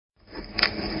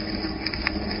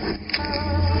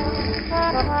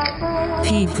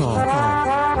People.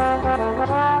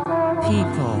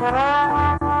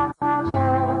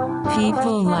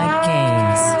 People like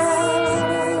games.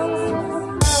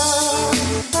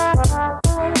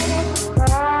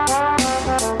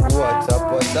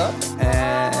 What's up?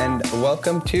 And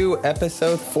welcome to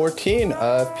episode 14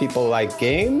 of People Like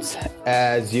Games.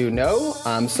 As you know,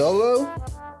 I'm Solo.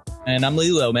 And I'm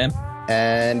Lilo, man.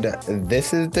 And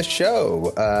this is the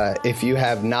show. If you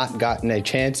have not gotten a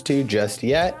chance to just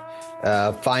yet,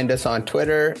 find us on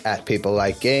Twitter at People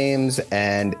Like Games.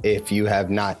 And if you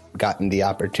have not gotten the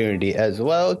opportunity as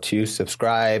well to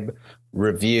subscribe,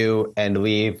 review, and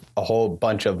leave a whole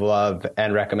bunch of love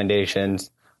and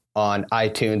recommendations on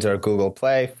iTunes or Google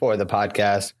Play for the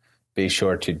podcast, be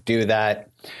sure to do that.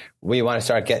 We want to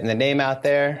start getting the name out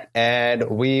there,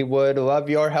 and we would love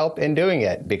your help in doing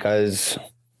it because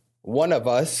one of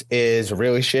us is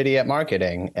really shitty at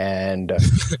marketing, and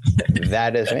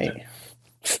that is me.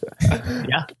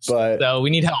 Yeah, but so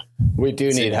we need help. We do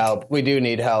need help.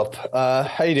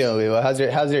 How you doing, Lilo? How's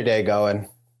your day going?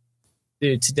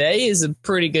 Dude, today is a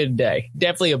pretty good day.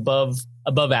 Definitely above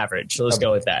average. So let's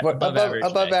go with that.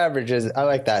 Above average is, I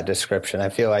like that description. I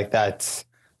feel like that's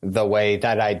the way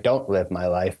that I don't live my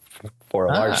life for a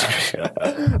large.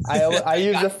 I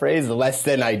use the phrase less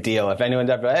than ideal. If anyone's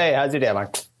ever, hey, how's your day? I'm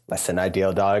like, less than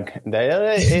ideal, dog.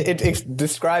 It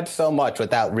describes so much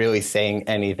without really saying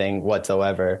anything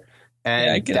whatsoever.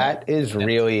 And that is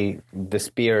really the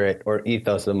spirit or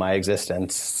ethos of my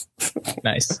existence.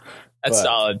 Nice. That's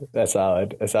solid. That's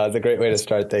solid. It's a great way to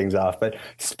start things off. But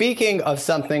speaking of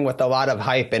something with a lot of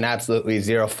hype and absolutely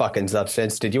zero fucking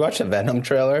substance, did you watch the Venom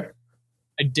trailer?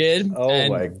 I did. Oh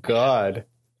my God. It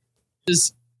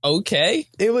was okay.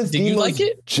 It was Did you like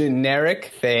it?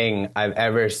 Generic thing I've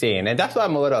ever seen. And that's why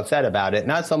I'm a little upset about it.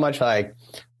 Not so much like,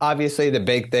 obviously the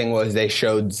big thing was they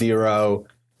showed zero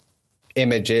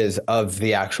images of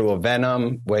the actual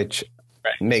Venom, which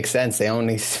makes sense. They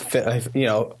only,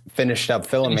 finished up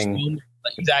filming.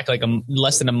 Exactly,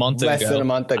 less than a month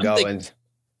ago. And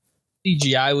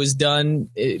CGI was done.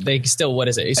 They still, what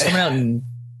is it? It's coming out in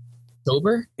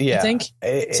October, I think?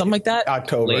 Something like that?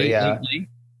 October, late.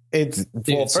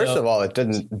 First of all, it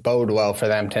didn't bode well for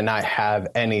them to not have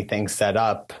anything set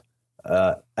up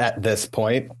at this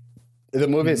point. The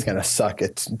movie is going to suck.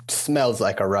 It smells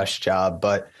like a rush job.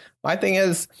 But my thing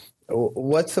is,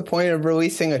 what's the point of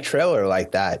releasing a trailer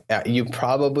like that? You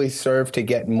probably serve to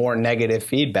get more negative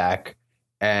feedback.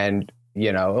 And,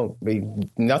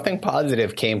 nothing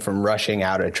positive came from rushing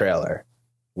out a trailer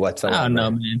whatsoever. I don't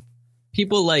know, man.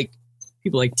 People like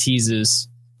teases.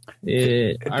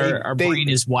 Our brain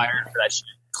is wired for that shit.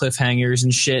 Cliffhangers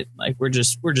and shit. Like we're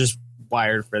just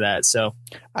wired for that. So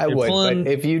I would, but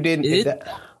if you didn't,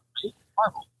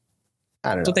 Marvel. I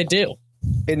don't know. That's what they do.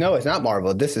 No, it's not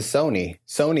Marvel. This is Sony.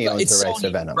 Sony owns the rights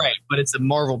to Venom. Right, but it's a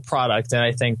Marvel product, and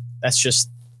I think that's just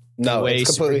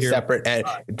it's completely separate. And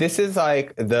this is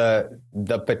like the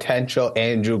potential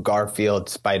Andrew Garfield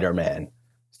Spider-Man.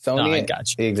 Sony, I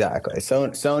got you. Exactly.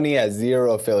 Sony has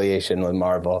zero affiliation with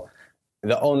Marvel.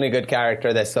 The only good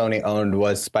character that Sony owned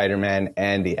was Spider-Man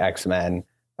and the X-Men.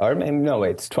 Or maybe, no,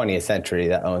 wait, it's 20th Century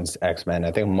that owns X-Men.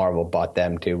 I think Marvel bought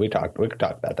them too. We could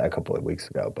talk about that a couple of weeks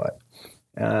ago, but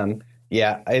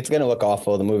yeah, it's going to look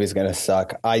awful. The movie's going to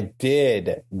suck. I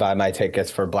did buy my tickets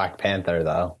for Black Panther,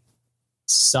 though.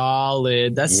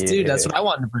 Solid. That's what I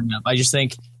wanted to bring up. I just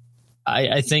think,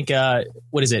 I think,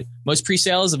 what is it? Most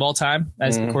pre-sales of all time,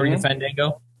 as according to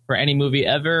Fandango, for any movie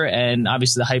ever. And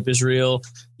obviously the hype is real.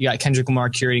 You got Kendrick Lamar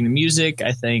curating the music.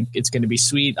 I think it's going to be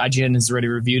sweet. IGN has already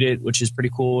reviewed it, which is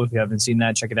pretty cool. If you haven't seen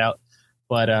that, check it out.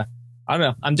 But I don't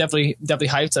know. I'm definitely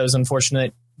hyped. I was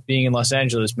unfortunate being in Los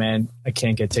Angeles, man. I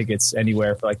can't get tickets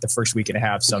anywhere for like the first week and a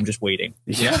half, so I'm just waiting.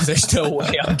 Yeah, there's no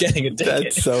way I'm getting a ticket.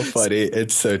 That's so funny.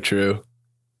 It's so true.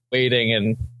 Waiting,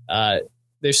 and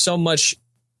there's so much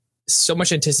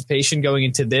anticipation going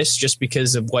into this, just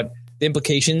because of what the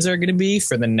implications are going to be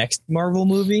for the next Marvel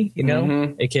movie.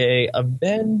 AKA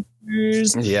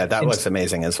Avengers. Yeah, that looks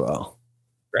amazing as well.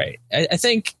 Right. I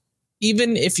think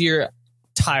even if you're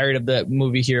tired of the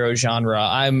movie hero genre,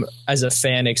 I'm, as a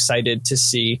fan, excited to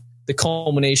see the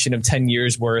culmination of 10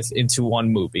 years worth into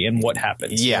one movie and what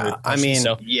happens. Yeah,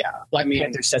 Black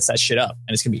Panther sets that shit up,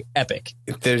 and it's gonna be epic.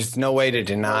 There's no way to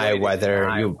deny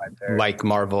whether you like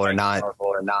Marvel or not,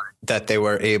 that they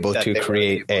were able to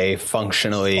create a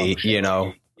functionally,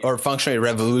 or functionally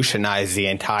revolutionize the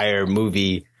entire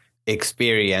movie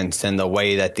experience and the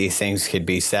way that these things could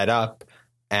be set up.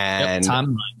 And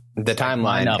the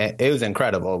timeline, it was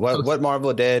incredible. What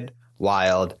Marvel did,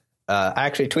 wild. I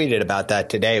actually tweeted about that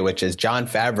today, which is Jon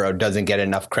Favreau doesn't get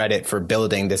enough credit for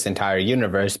building this entire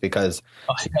universe because,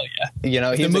 hell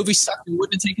yeah, if the movie sucked, it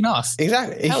wouldn't have taken off.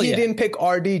 Exactly. If he didn't pick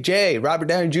RDJ, Robert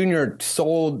Downey Jr.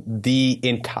 sold the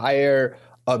entire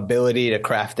ability to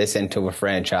craft this into a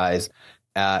franchise.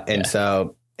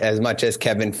 So as much as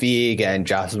Kevin Feige and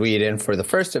Joss Whedon for the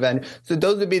first event, so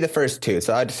those would be the first two.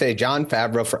 So I'd say Jon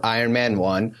Favreau for Iron Man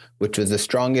 1, which was the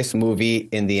strongest movie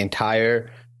in the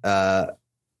entire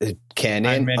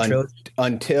canon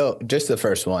until just the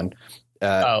first one.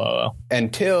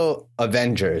 Until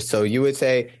Avengers. So you would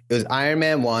say it was Iron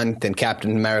Man 1, then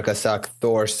Captain America sucked,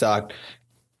 Thor sucked.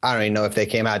 I don't even know if they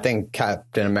came out. I think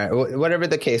Captain America, whatever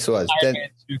the case was. Iron Man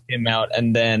 2 came out,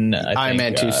 and then Iron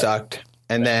Man 2 sucked.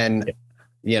 And then,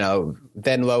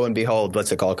 then lo and behold,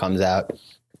 what's it called, comes out?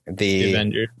 The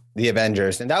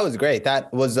Avengers. And that was great.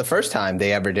 That was the first time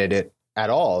they ever did it at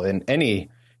all in any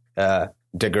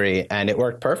degree. And it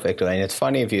worked perfectly. And it's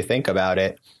funny if you think about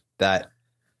it, that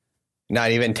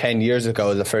not even 10 years ago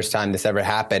was the first time this ever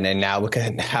happened. And now look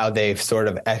at how they've sort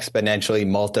of exponentially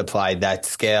multiplied that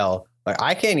scale. Like,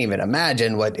 I can't even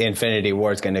imagine what Infinity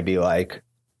War is going to be like.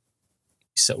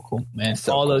 So cool, man.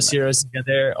 All those heroes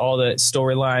together, all the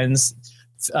storylines,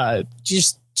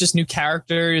 just new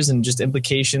characters and just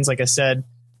implications. Like I said,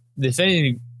 the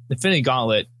Infinity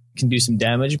Gauntlet can do some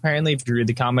damage, apparently, if you read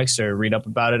the comics or read up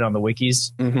about it on the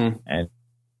wikis. And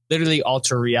literally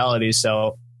alter reality.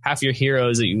 So half your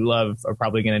heroes that you love are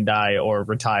probably going to die or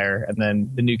retire, and then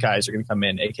the new guys are going to come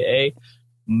in, aka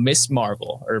Miss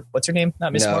Marvel, or what's her name?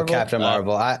 Not Miss Marvel. Captain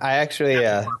Marvel. I actually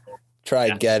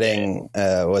tried getting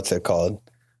what's it called?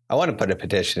 I want to put a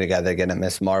petition together, get a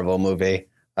Miss Marvel movie.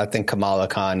 I think Kamala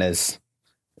Khan is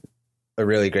a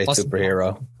really great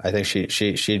superhero. I think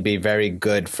she'd be very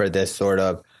good for this sort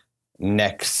of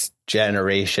next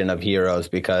generation of heroes,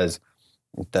 because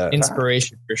the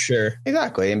inspiration for sure.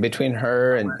 Exactly. And between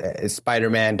her and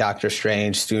Spider-Man, Doctor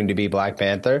Strange, soon to be Black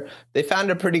Panther, they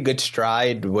found a pretty good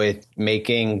stride with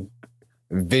making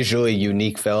visually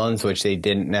unique villains, which they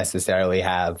didn't necessarily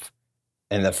have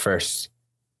in the first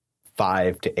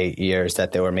 5 to 8 years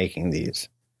that they were making these.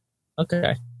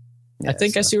 Okay. Yeah, I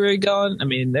think I see where you're going. I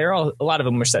mean, a lot of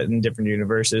them were set in different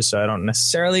universes, so I don't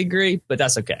necessarily agree, but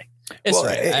that's okay.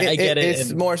 I get it.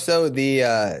 It's more so the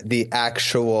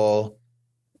actual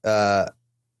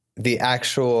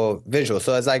visual.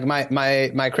 So it's like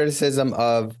my criticism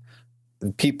of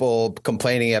people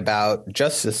complaining about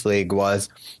Justice League was,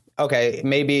 okay,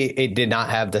 maybe it did not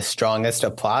have the strongest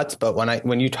of plots, but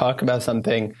when you talk about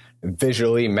something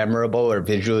visually memorable or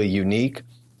visually unique,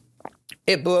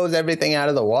 it blows everything out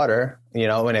of the water.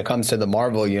 When it comes to the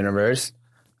Marvel universe,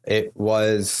 it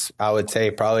was, I would say,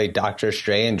 probably Doctor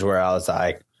Strange, where I was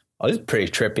like, oh, this is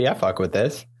pretty trippy. I fuck with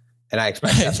this. And I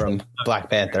expect that from Black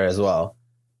Panther as well.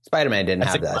 Spider-Man didn't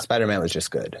have that. Spider-Man was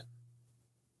just good.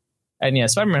 And yeah,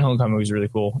 Spider-Man Homecoming was really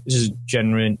cool. It's just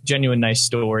genuine, nice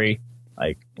story.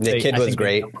 Like the kid was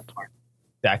great.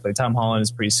 Exactly. Tom Holland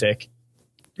is pretty sick.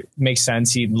 It makes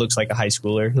sense. He looks like a high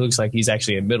schooler. He looks like he's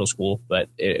actually in middle school, but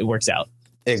it works out.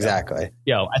 Exactly.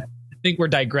 So, I think we're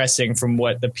digressing from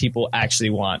what the people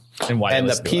actually want and why. And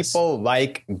the people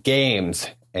like games.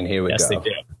 And here we go. Yes, they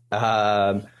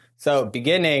do. So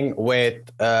beginning with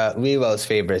Lilo's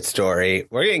favorite story,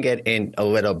 we're going to get in a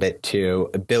little bit to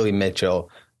Billy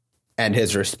Mitchell and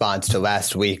his response to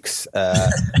last week's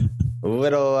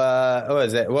little, what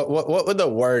was it? What would the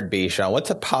word be, Sean? What's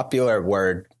a popular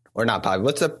word, or not popular?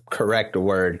 What's a correct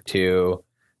word to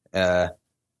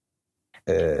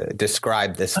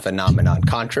describe this phenomenon?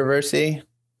 Controversy?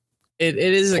 It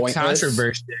is pointless. A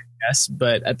controversy, I guess,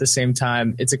 but at the same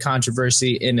time, it's a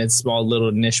controversy in its small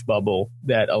little niche bubble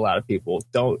that a lot of people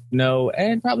don't know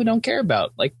and probably don't care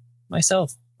about, like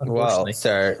myself. Well,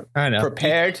 sir,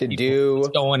 prepare to do what's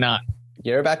going on.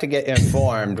 You're about to get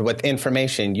informed with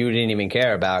information you didn't even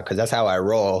care about, because that's how I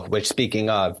roll. Which, speaking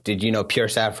of, did you know pure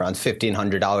saffron's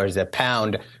 $1,500 a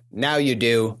pound? Now you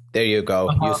do. There you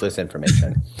go. Useless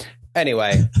information.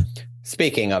 Anyway,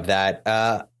 speaking of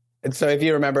that, so if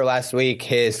you remember last week,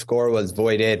 his score was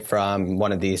voided from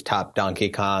one of these top Donkey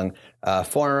Kong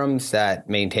forums that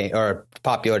maintain, or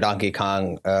popular Donkey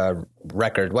Kong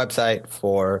record website,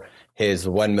 for his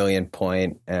 1 million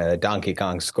point Donkey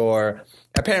Kong score.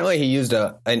 Apparently he used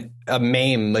a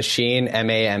MAME machine,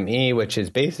 MAME, which is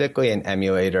basically an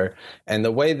emulator. And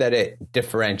the way that it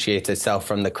differentiates itself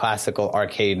from the classical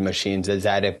arcade machines is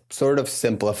that it sort of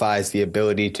simplifies the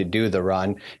ability to do the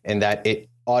run, in that it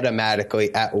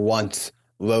automatically at once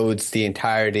loads the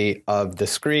entirety of the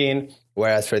screen,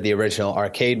 whereas for the original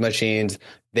arcade machines,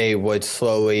 they would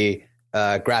slowly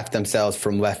graph themselves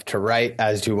from left to right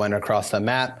as you went across the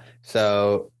map.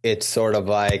 So it's sort of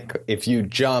like if you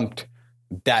jumped,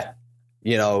 that,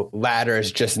 ladder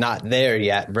is just not there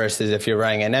yet, versus if you're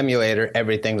running an emulator,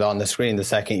 everything's on the screen the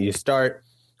second you start.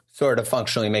 Sort of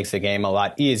functionally makes the game a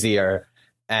lot easier.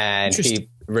 And he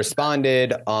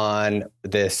responded on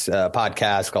this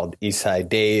podcast called Eastside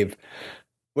Dave,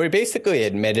 where he basically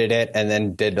admitted it and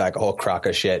then did like a whole crock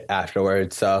of shit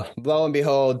afterwards. So lo and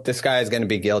behold, this guy is going to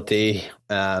be guilty,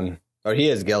 or he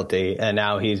is guilty. And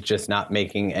now he's just not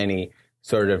making any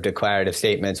sort of declarative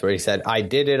statements where he said, I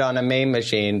did it on a main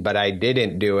machine, but I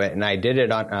didn't do it. And I did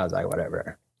it on, I was like,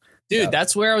 whatever. Dude,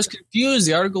 that's where I was confused.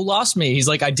 The article lost me. He's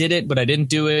like, I did it, but I didn't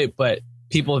do it. But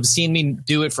people have seen me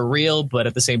do it for real. But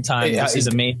at the same time, this is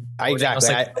a main.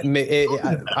 Exactly.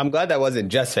 I'm glad that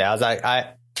wasn't just fair. I was like,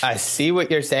 I see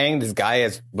what you're saying. This guy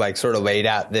has like sort of laid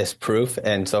out this proof.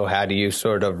 And so how do you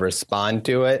sort of respond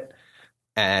to it?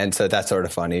 And so that's sort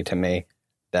of funny to me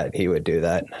that he would do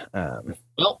that.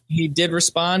 Well, he did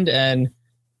respond. And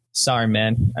sorry,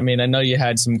 man. I mean, I know you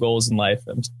had some goals in life.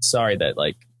 I'm sorry that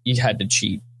like you had to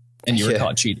cheat. And you were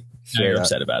caught cheating. Now you're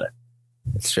upset about it.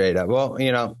 Straight up. Well,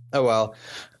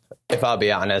 if I'll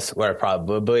be honest, we're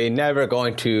probably never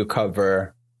going to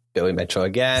cover Billy Mitchell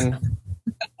again.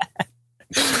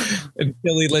 If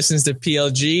Billy listens to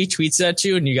PLG, tweets at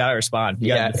you, and you got to respond.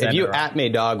 If you at me,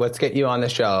 dog, let's get you on the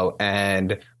show,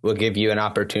 and we'll give you an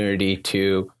opportunity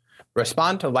to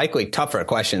respond to likely tougher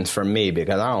questions from me,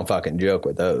 because I don't fucking joke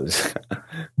with those.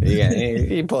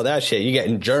 You pull that shit, you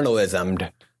getting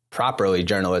properly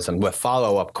journalism with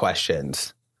follow-up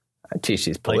questions. I teach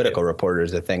these political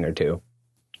reporters a thing or two.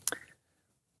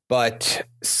 But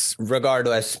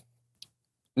regardless,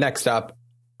 next up,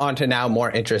 on to now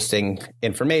more interesting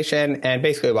information and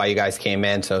basically why you guys came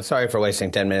in. So sorry for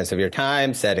wasting 10 minutes of your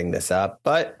time setting this up.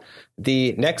 But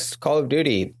the next Call of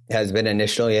Duty has been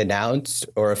initially announced,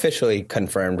 or officially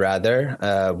confirmed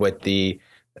rather, with the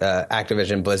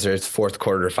Activision Blizzard's fourth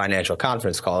quarter financial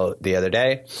conference call the other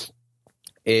day.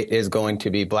 It is going to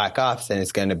be Black Ops, and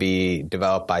it's going to be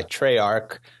developed by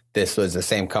Treyarch. This was the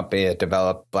same company that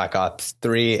developed Black Ops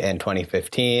 3 in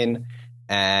 2015.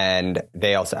 And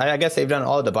they also, I guess they've done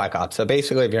all of the Black Ops. So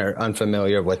basically, if you're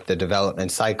unfamiliar with the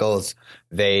development cycles,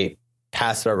 they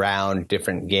pass around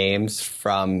different games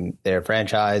from their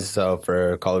franchise. So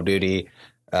for Call of Duty,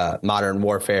 Modern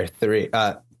Warfare 3,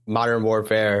 Black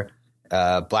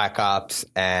Ops,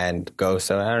 and Ghost.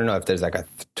 So I don't know if there's like a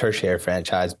tertiary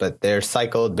franchise, but they're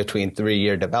cycled between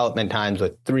 3-year development times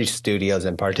with 3 studios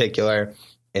in particular: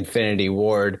 Infinity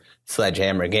Ward,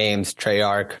 Sledgehammer Games,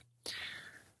 Treyarch.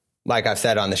 Like I've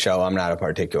said on the show, I'm not a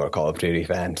particular Call of Duty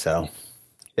fan, so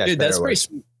dude, that's pretty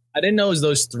sweet. I didn't know it was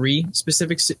those 3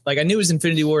 specific. Like I knew it was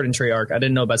Infinity Ward and Treyarch. I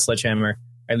didn't know about Sledgehammer.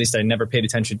 At least I never paid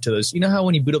attention to those. You know how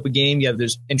when you boot up a game, you have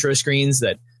those intro screens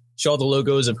that show all the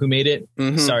logos of who made it?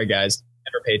 Mm-hmm. Sorry, guys.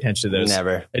 Never pay attention to those.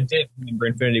 Never. I did remember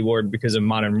Infinity Ward because of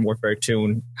Modern Warfare 2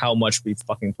 and how much we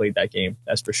fucking played that game.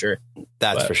 That's for sure.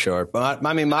 That's for sure. But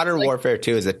I mean, Modern Warfare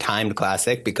 2 is a timed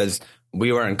classic because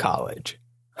we were in college.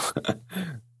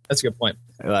 That's a good point.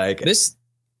 Like this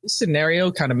scenario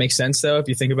kind of makes sense though if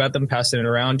you think about them passing it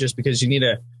around, just because you need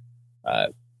a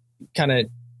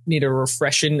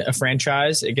refreshing a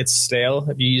franchise. It gets stale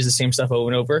if you use the same stuff over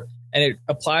and over, and it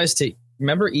applies to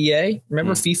remember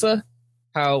FIFA,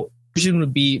 how version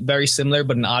would be very similar,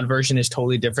 but an odd version is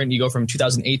totally different. You go from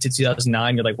 2008 to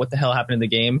 2009, you're like, what the hell happened in the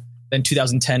game? Then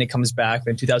 2010 it comes back.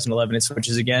 Then 2011 it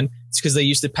switches again. It's because they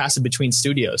used to pass it between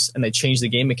studios and they changed the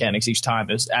game mechanics each time.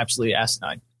 It was absolutely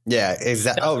asinine. Yeah,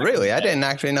 exactly. Oh, really? I didn't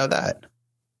actually know that.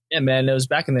 Yeah, man. It was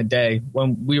back in the day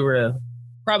when we were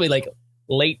probably like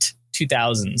late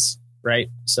 2000s,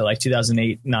 right? So like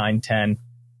 2008, 9, 10.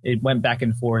 It went back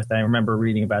and forth. I remember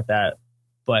reading about that.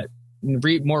 But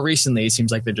more recently, it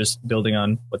seems like they're just building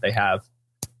on what they have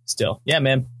still. Yeah,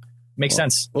 man. Makes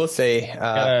sense. We'll see. Fresh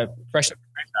up the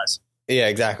franchise. Yeah,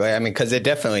 exactly. I mean, because it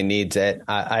definitely needs it.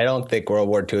 I don't think World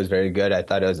War II is very good. I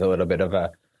thought it was a little bit of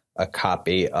a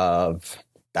copy of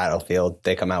Battlefield.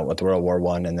 They come out with World War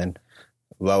I, and then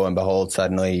lo and behold,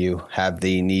 suddenly you have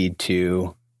the need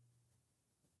to,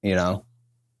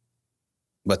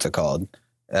 what's it called?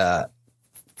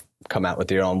 Come out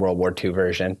with your own World War II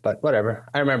version. But whatever.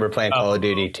 I remember playing Call of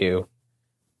Duty 2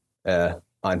 on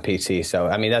PC. So,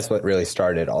 I mean, that's what really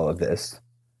started all of this.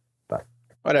 But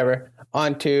whatever.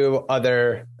 On to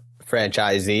other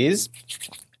franchisees.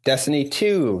 Destiny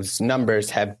 2's numbers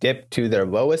have dipped to their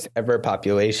lowest ever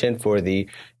population for the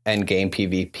endgame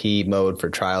PvP mode for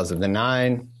Trials of the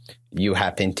Nine. You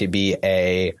happen to be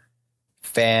a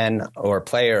fan or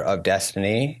player of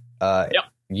Destiny. Yep.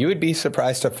 You would be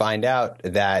surprised to find out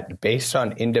that based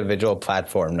on individual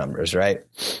platform numbers, right?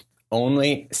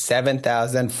 only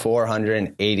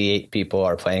 7,488 people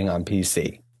are playing on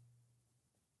PC.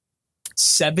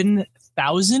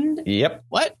 7,000? Yep.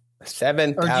 What?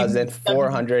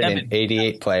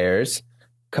 7,488 players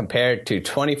compared to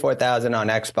 24,000 on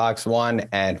Xbox One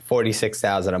and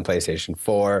 46,000 on PlayStation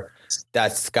 4.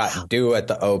 That's got due at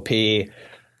the OP.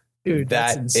 Dude,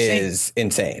 that is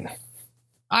insane.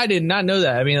 I did not know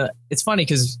that. I mean, it's funny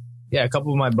because, a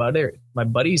couple of my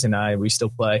buddies and I, we still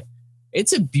play.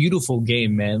 It's a beautiful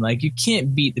game, man. Like, you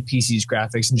can't beat the PC's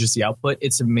graphics and just the output.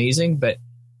 It's amazing, but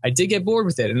I did get bored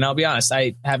with it. And I'll be honest,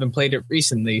 I haven't played it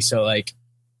recently. So, like,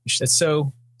 that's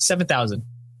 7,000.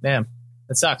 Damn,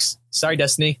 that sucks. Sorry,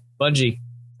 Destiny. Bungie.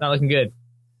 It's not looking good.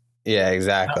 Yeah,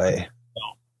 exactly.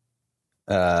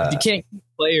 If you can't keep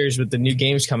players with the new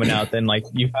games coming out, then, like,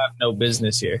 you have no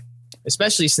business here.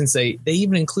 Especially since they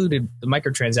even included the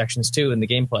microtransactions, too, in the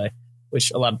gameplay,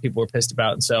 which a lot of people were pissed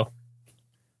about. And so,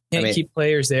 can't keep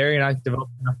players there. You're not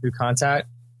developing enough new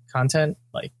content.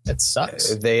 Like, that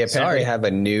sucks. They apparently have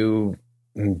a new,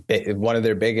 one of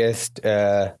their biggest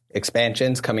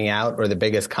expansions coming out, or the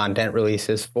biggest content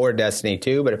releases for Destiny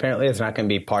 2, but apparently it's not going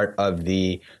to be part of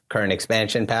the current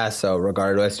expansion pass. So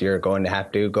regardless, you're going to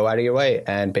have to go out of your way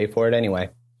and pay for it anyway.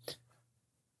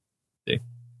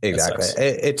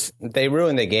 Exactly. They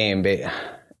ruined the game, but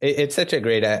it's such a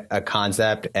great a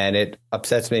concept, and it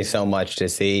upsets me so much to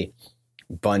see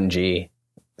Bungie,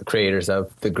 the creators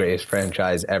of the greatest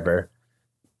franchise ever,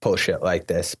 pull shit like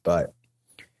this. But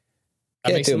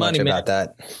can't do much about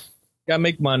that. Gotta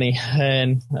make money,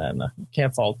 and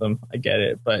can't fault them. I get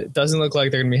it, but it doesn't look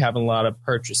like they're gonna be having a lot of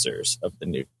purchasers of the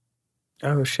new.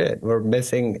 Oh shit, we're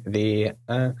missing the.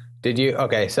 Did you?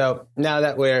 Okay, so now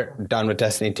that we're done with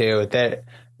Destiny 2,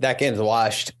 that game's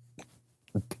washed.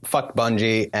 Fuck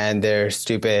Bungie and their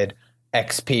stupid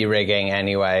XP rigging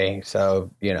anyway.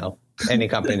 So, any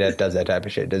company that does that type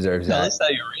of shit deserves that. That's how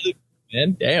you really,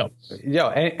 man. Damn.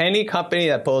 Any company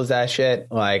that pulls that shit,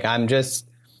 like,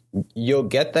 you'll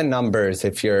get the numbers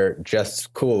if you're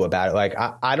just cool about it. Like,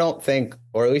 I don't think,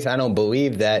 or at least I don't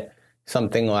believe that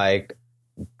something like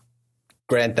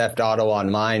Grand Theft Auto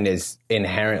Online is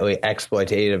inherently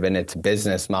exploitative in its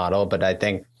business model, but I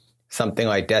think something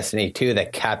like Destiny 2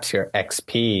 that caps your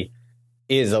XP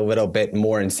is a little bit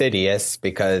more insidious,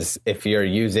 because if you're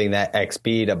using that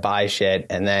XP to buy shit,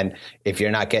 and then if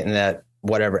you're not getting that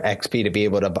whatever XP to be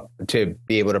able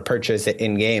to purchase it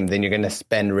in game, then you're going to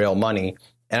spend real money.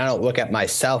 And I don't look at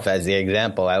myself as the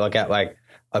example. I look at like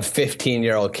a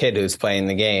 15-year-old kid who's playing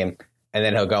the game, and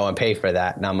then he'll go and pay for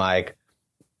that. And I'm like,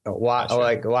 why? Sure.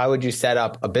 Like, why would you set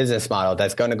up a business model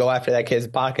that's going to go after that kid's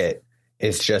pocket?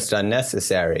 It's just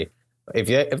unnecessary.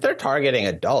 If they're targeting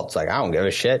adults, like, I don't give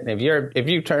a shit. If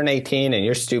you turn 18 and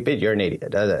you're stupid, you're an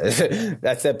idiot.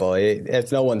 That's simple.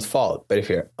 It's no one's fault. But if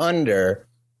you're under,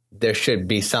 there should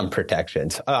be some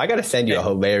protections. Oh, I got to send you a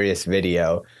hilarious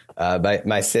video.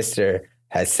 My sister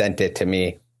has sent it to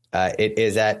me. It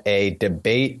is at a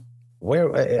debate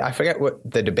where I forget what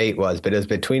the debate was, but it was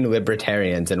between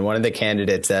libertarians, and one of the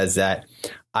candidates says that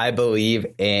I believe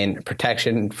in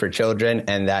protection for children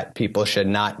and that people should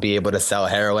not be able to sell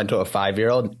heroin to a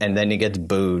 5-year-old, and then he gets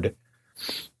booed.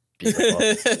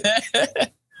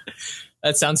 That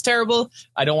sounds terrible.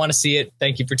 I don't want to see it.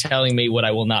 Thank you for telling me what I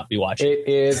will not be watching. It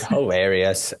is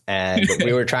hilarious, and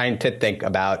we were trying to think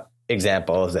about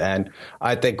examples, and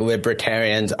I think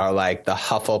libertarians are like the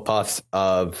Hufflepuffs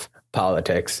of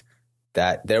politics,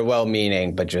 that they're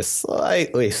well-meaning but just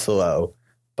slightly slow.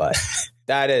 But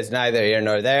that is neither here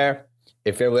nor there.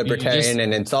 If you're libertarian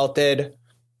and insulted,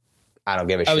 I don't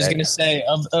give a shit. I was going to say,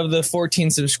 of the 14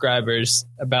 subscribers,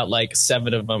 about like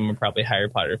 7 of them are probably Harry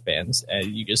Potter fans, and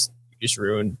you just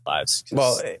ruined lives.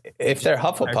 Well, if they're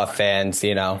Hufflepuff fans,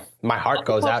 my heart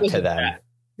goes out to them. Bad.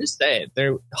 Just say it.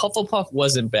 Hufflepuff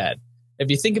wasn't bad. If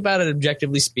you think about it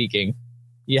objectively speaking,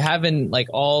 you haven't like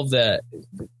all the.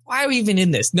 Why are we even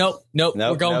in this? Nope.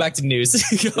 We're going back to news.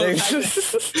 We're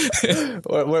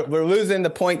losing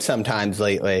the point sometimes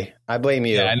lately. I blame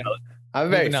you. Yeah, I know. I'm a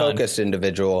very focused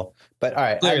individual. But all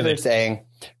right, clearly. As they're saying,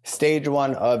 stage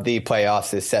 1 of the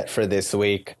playoffs is set for this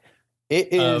week. It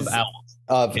is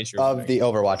of the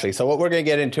Overwatch League. So what we're going to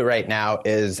get into right now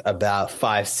is about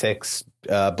 5-6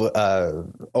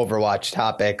 Overwatch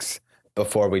topics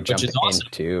before we jump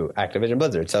into Activision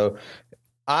Blizzard. So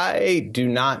I do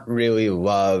not really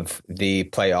love the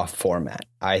playoff format.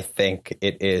 I think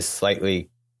it is slightly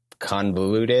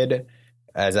convoluted,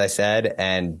 as I said,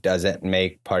 and doesn't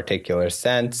make particular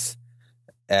sense.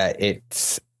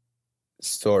 It's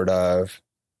sort of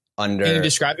under. Can you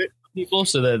describe it to people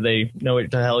so that they know what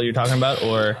the hell you're talking about?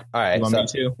 Or all right, you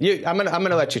want me to? I'm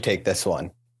gonna let you take this one.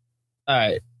 All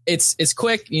right. it's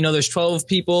quick. There's 12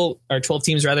 people or 12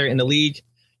 teams rather in the league.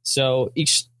 So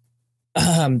each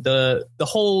the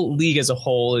whole league as a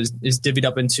whole is divvied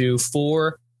up into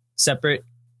 4 separate,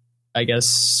 I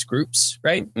guess, groups,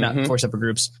 right? Not 4 separate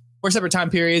groups, 4 separate time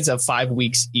periods of 5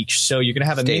 weeks each. So you're going to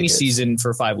have a mini season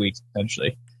for 5 weeks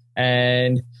essentially.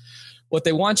 And what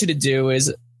they want you to do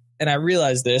is, and I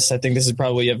realize this, I think this is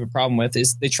probably what you have a problem with,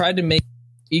 is they tried to make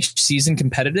each season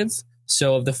competitive.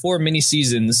 So of the 4 mini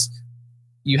seasons,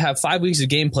 you have 5 weeks of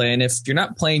gameplay, and if you're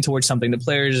not playing towards something, the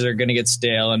players are going to get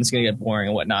stale and it's going to get boring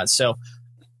and whatnot. So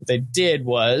what they did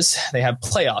was they have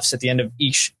playoffs at the end of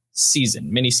each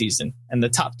season, mini season, and the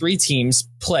top 3 teams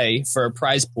play for a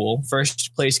prize pool.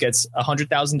 First place gets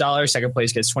 $100,000, second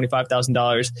place gets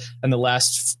 $25,000, and the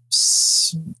last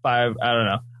 5, I don't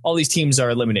know, all these teams are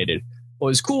eliminated. What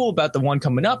was cool about the one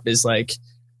coming up is like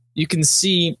you can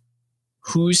see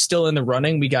who's still in the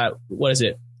running. We got,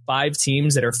 5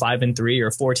 teams that are 5-3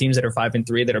 or 4 teams that are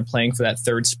 5-3 that are playing for that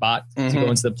 3rd spot to go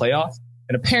into the playoff.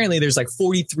 And apparently there's like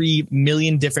 43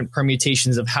 million different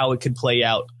permutations of how it could play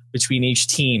out between each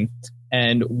team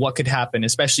and what could happen,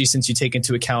 especially since you take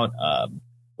into account,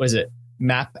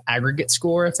 map aggregate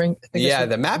score, I think yeah,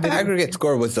 the map aggregate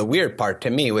score was the weird part to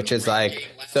me, which is like,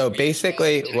 so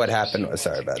basically what happened was,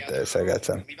 sorry about this, I got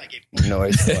some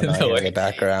noise going on in the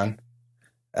background.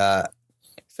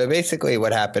 So basically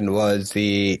what happened was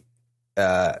the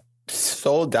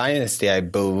Seoul Dynasty, I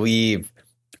believe,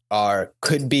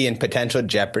 could be in potential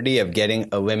jeopardy of getting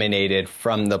eliminated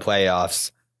from the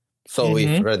playoffs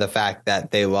solely for the fact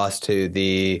that they lost to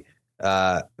the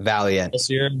Valiant.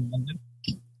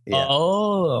 Yeah.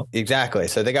 Oh, exactly.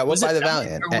 So they got whooped by the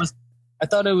Valiant. I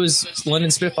thought it was London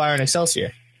Spitfire and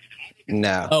Excelsior.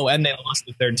 No. Oh, and they lost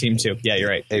the 3rd team too. Yeah, you're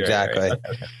right. Exactly. Right.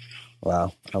 Okay.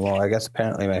 Wow. Well, I guess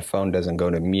apparently my phone doesn't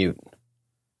go to mute.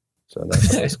 So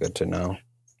that's always good to know.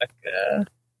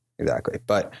 Exactly.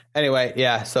 But anyway,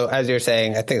 yeah. So as you're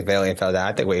saying, I think Valiant fell down.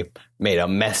 I think we made a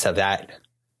mess of that.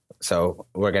 So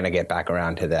we're going to get back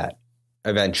around to that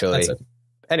eventually.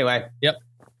 Anyway. Yep.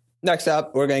 Next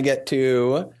up, we're going to get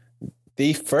to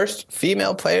the first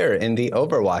female player in the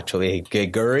Overwatch League,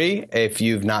 Geguri. If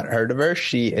you've not heard of her,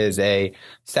 she is a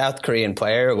South Korean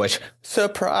player, which,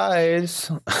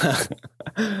 surprise.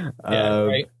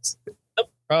 Right.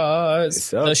 Surprise.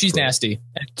 So she's nasty.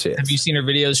 Have you seen her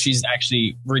videos? She's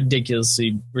actually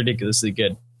ridiculously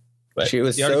good. But she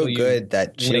was so good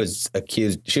that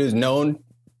she was known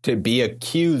to be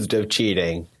accused of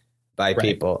cheating by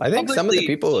people. I think some of the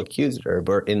people who accused her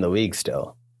were in the league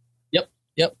still. Yep.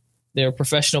 They were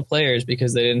professional players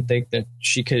because they didn't think that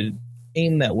she could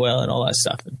aim that well and all that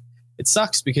stuff. And it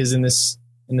sucks because in this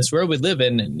world we live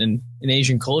in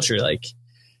Asian culture, like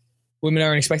women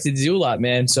aren't expected to do a lot,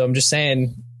 man. So I'm just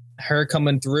saying, her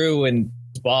coming through and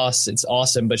boss, it's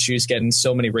awesome, but she was getting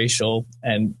so many racial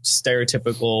and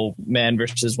stereotypical man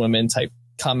versus women type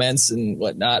comments and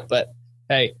whatnot. But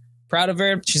hey, proud of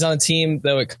her. She's on the team,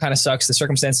 though it kind of sucks the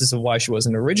circumstances of why she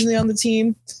wasn't originally on the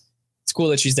team. It's cool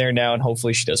that she's there now, and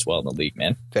hopefully she does well in the league,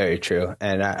 man. Very true.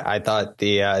 And I thought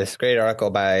this great article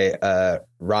by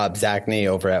Rob Zachney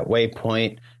over at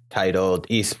Waypoint titled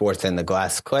Esports in the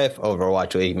Glass Cliff,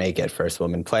 Overwatch League may get first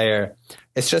woman player.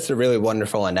 It's just a really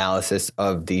wonderful analysis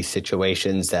of the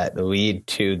situations that lead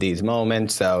to these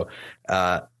moments. So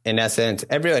in essence,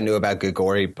 everyone knew about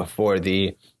Geguri before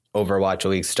the Overwatch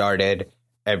League started.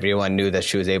 Everyone knew that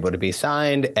she was able to be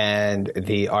signed, and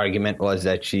the argument was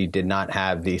that she did not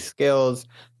have the skills.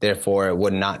 Therefore, it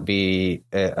would not be,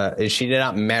 she did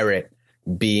not merit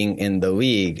being in the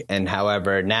league. And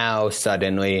however, now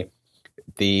suddenly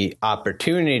the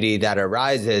opportunity that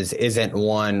arises isn't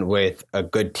one with a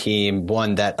good team,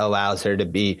 one that allows her to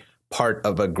be part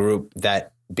of a group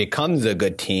that becomes a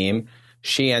good team.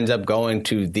 She ends up going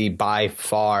to the by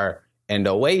far and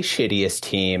away shittiest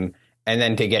team, and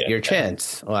then to get your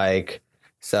chance. Like,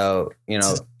 so, you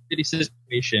know, it's a shitty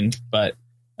situation, but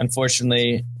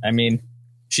unfortunately, I mean,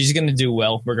 she's going to do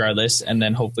well regardless, and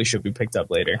then hopefully she'll be picked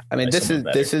up later. I mean, this is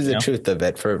the truth of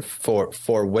it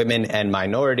for women and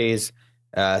minorities.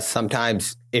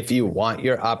 Sometimes if you want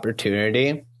your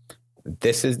opportunity,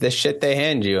 this is the shit they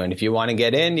hand you. And if you want to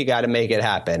get in, you got to make it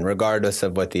happen, regardless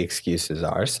of what the excuses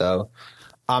are. So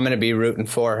I'm going to be rooting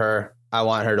for her. I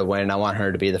want her to win. I want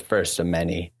her to be the first of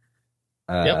many.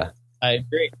 Yep, I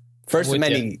agree. First of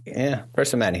many. Yeah,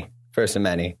 first of many. First of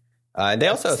many. And they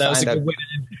also signed up.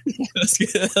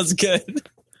 That's good.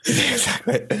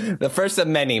 Exactly. The first of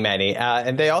many.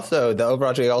 And they also, the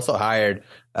Overwatch League also hired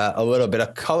a little bit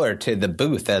of color to the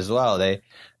booth as well. They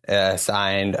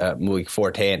signed Malik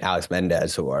Forte and Alex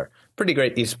Mendez, who are pretty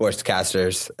great esports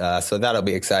casters. So that'll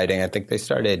be exciting. I think they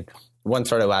started one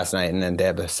started last night, and then they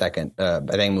have a second. I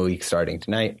think Malik starting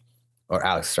tonight, or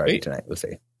Alex starting tonight. We'll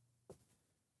see.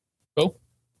 Cool.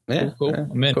 Yeah, cool.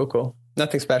 I'm in. Cool.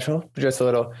 Nothing special, just a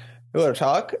little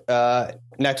talk.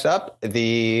 Next up,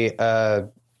 the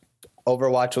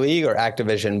Overwatch League, or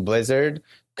Activision Blizzard,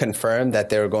 confirmed that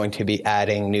they're going to be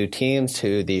adding new teams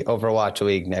to the Overwatch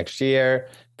League next year,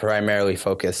 primarily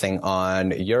focusing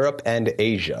on Europe and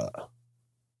Asia.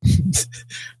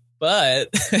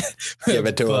 But give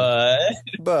it to them.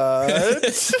 But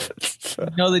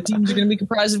the teams are going to be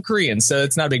comprised of Koreans, so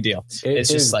it's not a big deal.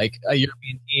 It's just like a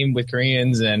European team with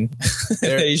Koreans and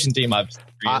an Asian team.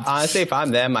 Honestly, if I'm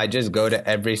them, I just go to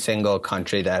every single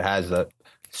country that has a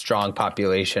strong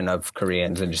population of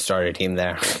Koreans and just start a team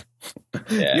there.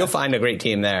 Yeah. You'll find a great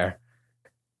team there.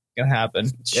 It's gonna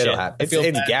happen. It'll happen.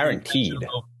 It's guaranteed.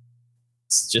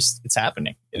 It's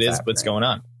happening. It's what's going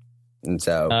on. And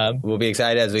so we'll be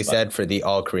excited, as we said, for the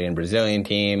all-Korean Brazilian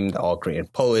team, the all-Korean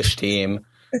Polish team.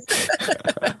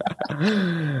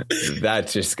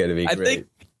 That's just going to be great. I think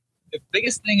the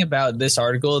biggest thing about this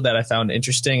article that I found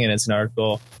interesting, and it's an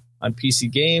article on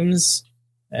PC Games,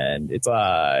 and it's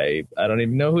I don't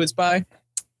even know who it's by.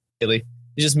 Really,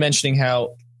 he's just mentioning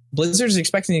how Blizzard is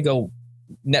expecting to go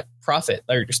net profit,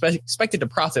 or expected to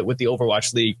profit with the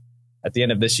Overwatch League at the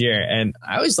end of this year. And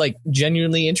I was like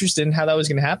genuinely interested in how that was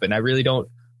going to happen. I really don't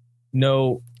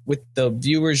know, with the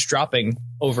viewers dropping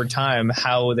over time,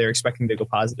 how they're expecting to go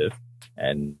positive.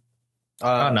 And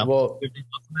I don't know. Well,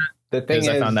 the thing is,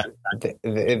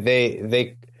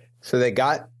 they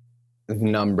got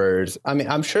numbers. I mean,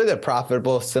 I'm sure they're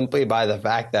profitable simply by the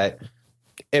fact that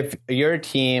if your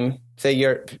team, say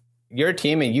your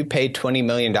team, and you paid $20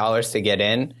 million to get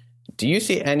in, do you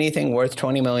see anything worth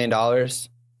 $20 million?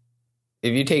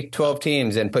 If you take 12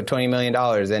 teams and put $20 million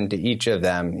into each of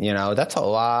them, that's a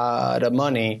lot of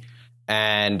money.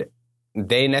 And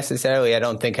they necessarily, I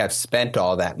don't think, have spent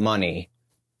all that money.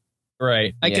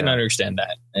 Right. I can understand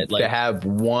that. To have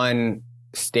one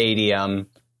stadium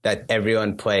that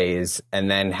everyone plays, and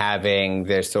then having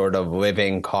their sort of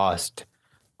living cost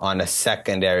on a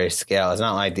secondary scale. It's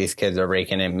not like these kids are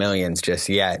raking in millions just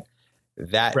yet.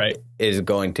 That is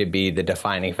going to be the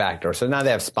defining factor. So now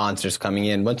they have sponsors coming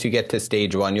in. Once you get to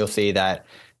stage one, you'll see that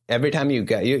every time you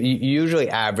usually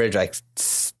average like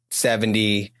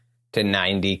 70 to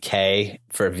 90K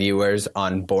for viewers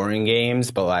on boring games.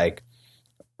 But like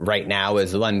right now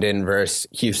is London versus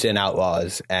Houston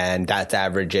Outlaws, and that's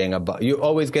averaging about, you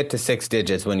always get to 6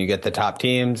 digits when you get the top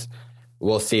teams.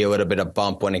 We'll see a little bit of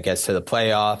bump when it gets to the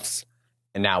playoffs.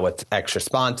 And now with extra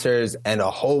sponsors and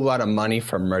a whole lot of money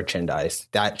for merchandise,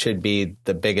 that should be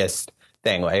the biggest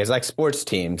thing. It's like sports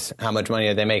teams. How much money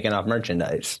are they making off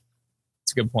merchandise?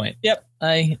 That's a good point. Yep.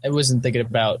 I wasn't thinking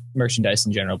about merchandise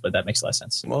in general, but that makes a lot of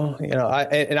sense. Well,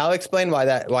 I'll explain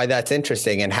why that's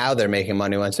interesting and how they're making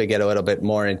money once we get a little bit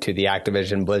more into the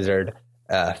Activision Blizzard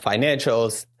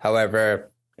financials. However,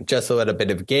 just a little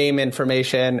bit of game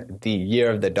information. The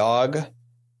Year of the Dog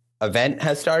event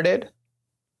has started.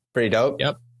 Pretty dope.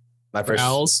 Yep. My first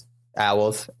Owls.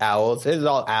 This is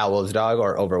all Owls, dog,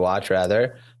 or Overwatch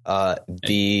rather.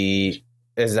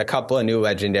 There's a couple of new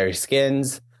legendary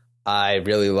skins. I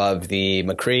really love the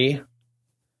McCree.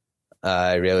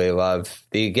 I really love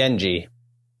the Genji.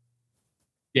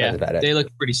 Yeah, they look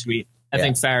pretty sweet. I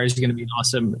think Pharah is going to be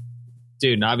awesome,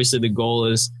 dude. And obviously, the goal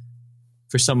is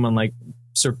for someone like,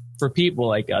 for people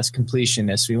like us,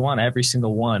 completionists, we want every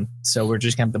single one. So we're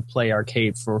just going to have to play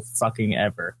arcade for fucking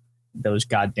ever. Those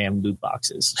goddamn loot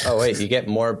boxes. Oh, wait, you get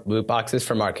more loot boxes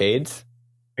from arcades?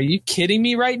 Are you kidding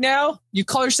me right now? You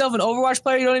call yourself an Overwatch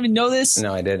player? You don't even know this?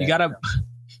 No, I didn't. You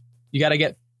gotta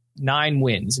get 9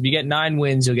 wins. If you get 9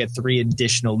 wins, you'll get 3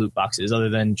 additional loot boxes, other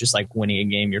than just like winning a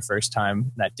game your first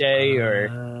time that day or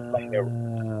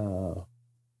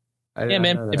yeah,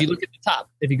 man. If you look at the top,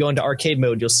 if you go into arcade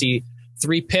mode, you'll see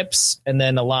 3 pips and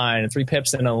then a line, and 3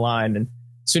 pips and a line. And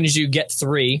as soon as you get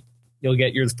 3, you'll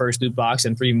get your first loot box,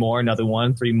 and 3 more, another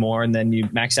one, 3 more, and then you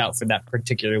max out for that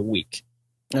particular week.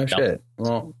 Oh, shit.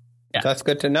 Well, that's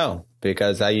good to know,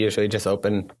 because I usually just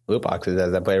open loot boxes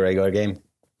as I play a regular game.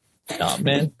 Oh,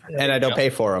 man. And I don't pay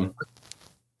for them.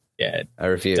 Yeah. I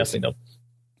refuse. Definitely don't.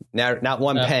 Now, not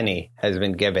one penny has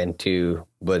been given to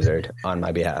Blizzard on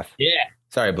my behalf. Yeah.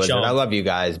 Sorry, Blizzard. I love you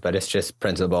guys, but it's just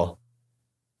principle.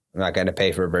 I'm not going to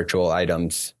pay for virtual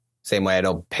items. Same way I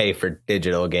don't pay for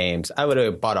digital games. I would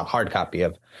have bought a hard copy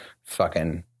of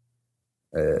fucking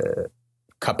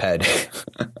Cuphead.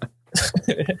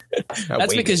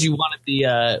 That's because you wanted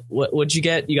the what'd you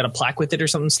get? You got a plaque with it or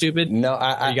something stupid? No,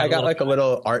 I got like a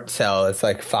little art cell. It's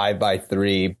like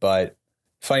 5x3, but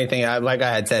Funny thing, like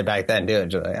I had said back then,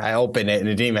 dude, I opened it and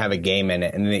it didn't even have a game in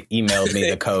it, and they emailed me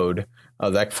the code. I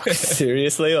was like,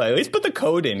 seriously? Like, at least put the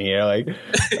code in here. Like,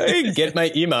 I get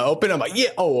my email, open. I'm like, yeah,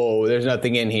 there's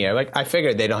nothing in here. Like, I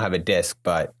figured they don't have a disc,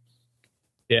 but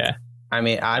yeah. I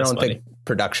mean, I don't think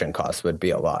production costs would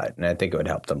be a lot, and I think it would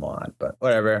help them a lot. But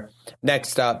whatever.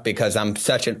 Next up, because I'm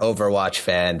such an Overwatch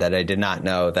fan that I did not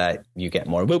know that you get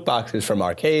more loot boxes from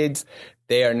arcades.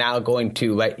 They are now going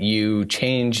to let you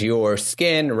change your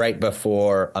skin right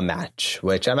before a match,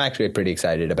 which I'm actually pretty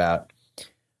excited about.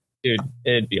 Dude,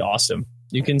 it'd be awesome.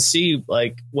 You can see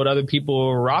like what other people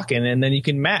are rocking, and then you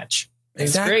can match.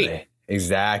 It's great.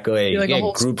 Exactly. Like you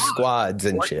get group squads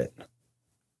and shit.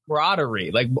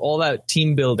 Camaraderie, like all that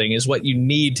team building is what you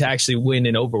need to actually win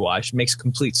in Overwatch. It makes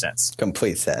complete sense.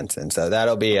 And so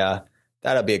that'll be a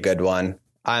good one.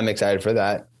 I'm excited for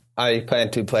that. I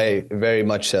plan to play very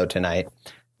much so tonight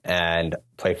and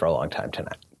play for a long time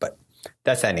tonight. But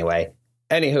that's anyway.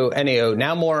 Anywho,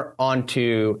 now more on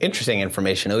to interesting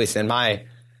information, at least in my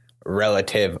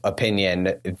relative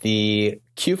opinion. The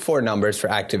Q4 numbers for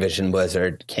Activision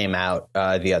Blizzard came out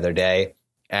the other day,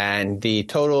 and the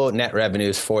total net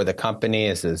revenues for the company,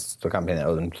 this is the company that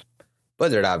owns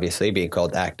Blizzard, obviously, being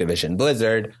called Activision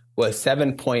Blizzard, was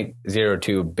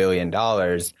 $7.02 billion.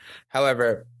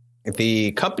 However,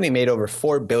 the company made over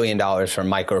 $4 billion from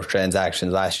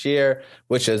microtransactions last year,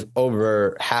 which is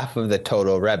over half of the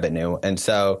total revenue. And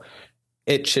so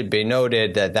it should be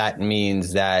noted that that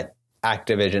means that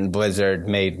Activision Blizzard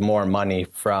made more money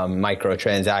from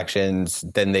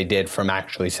microtransactions than they did from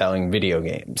actually selling video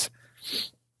games.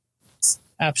 It's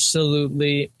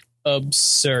absolutely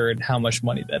absurd how much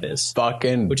money that is.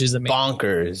 Fucking which is amazing.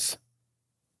 Bonkers.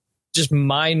 Just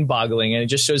mind-boggling, and it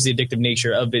just shows the addictive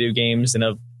nature of video games and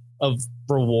of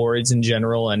rewards in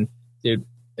general. And dude,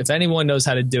 if anyone knows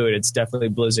how to do it, it's definitely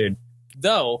Blizzard.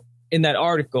 Though in that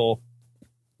article,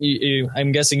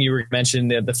 I'm guessing you were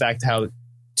mentioning the fact how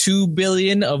 2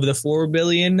 billion of the 4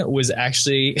 billion was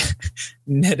actually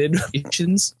netted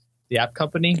reactions. The app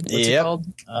company, what's it called?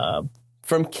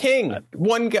 From King,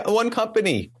 one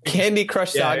company, Candy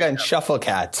Crush Saga and Shuffle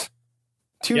Cats.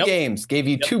 Two games gave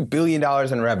you $2 billion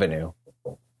in revenue.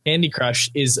 Candy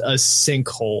Crush is a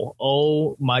sinkhole.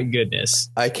 Oh my goodness.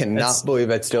 I cannot believe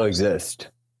that still exists.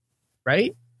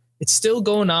 Right? It's still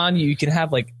going on. You can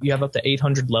have you have up to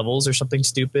 800 levels or something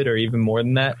stupid, or even more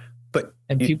than that.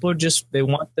 And people are they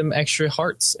want them extra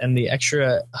hearts and the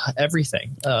extra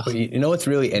everything. But you know what's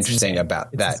really interesting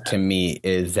about that to me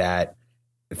is that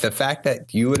the fact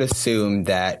that you would assume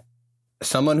that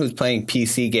someone who's playing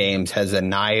PC games has a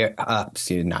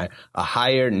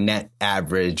higher net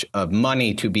average of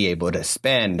money to be able to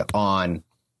spend on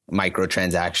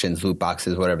microtransactions, loot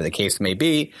boxes, whatever the case may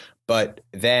be. But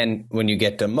then when you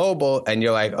get to mobile and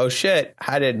you're like, oh shit,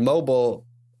 how did mobile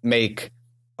make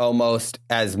almost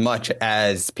as much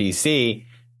as PC?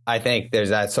 I think there's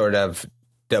that sort of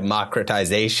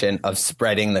democratization of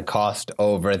spreading the cost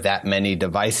over that many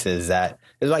devices. That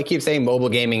is why I keep saying mobile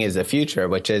gaming is the future,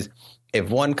 which is if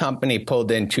one company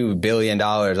pulled in $2 billion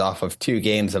off of 2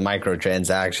 games of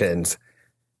microtransactions,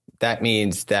 that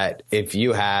means that if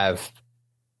you have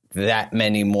that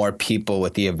many more people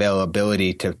with the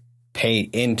availability to pay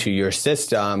into your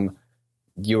system,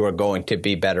 you are going to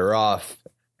be better off.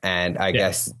 And I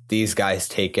guess these guys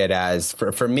take it as,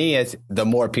 for me, it's the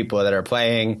more people that are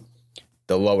playing,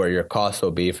 the lower your costs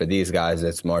will be. For these guys,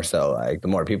 it's more so like the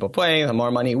more people playing, the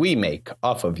more money we make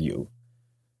off of you.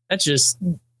 That's just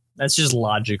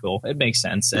logical. It makes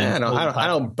sense. I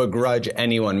don't begrudge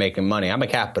anyone making money. I'm a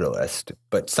capitalist,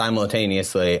 but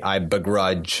simultaneously, I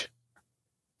begrudge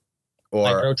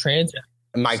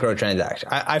microtransactions.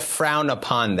 I frown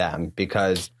upon them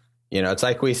because, it's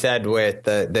like we said with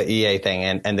the EA thing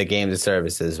and the games and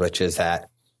services, which is that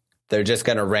they're just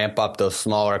going to ramp up those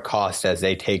smaller costs as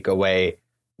they take away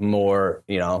more,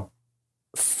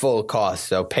 full costs.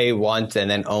 So pay once and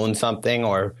then own something,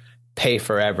 or pay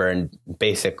forever and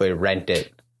basically rent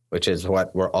it, which is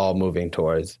what we're all moving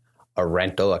towards, a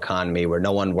rental economy where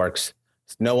no one works,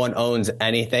 no one owns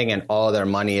anything, and all their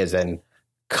money is in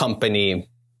company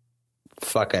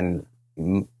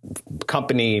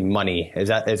money. Is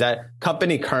that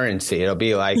company currency? It'll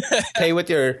be like pay with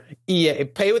your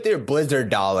Blizzard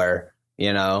dollar,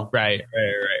 Right.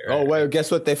 Oh, well, guess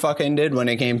what they fucking did when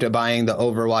it came to buying the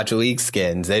Overwatch League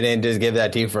skins? They didn't just give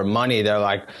that to you for money. They're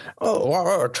like,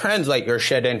 translate your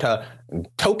shit into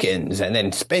tokens and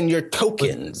then spend your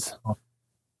tokens.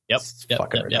 Yep.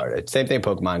 Fucking retarded. Same thing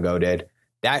Pokemon Go did.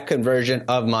 That conversion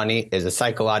of money is a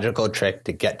psychological trick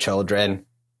to get children.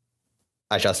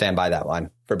 I shall stand by that one,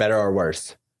 for better or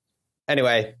worse.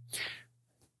 Anyway,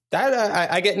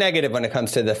 That I get negative when it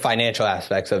comes to the financial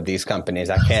aspects of these companies.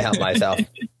 I can't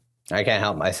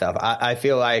help myself. I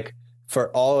feel like for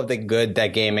all of the good that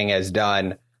gaming has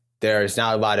done, there's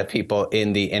not a lot of people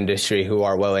in the industry who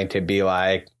are willing to be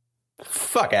like,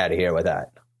 fuck out of here with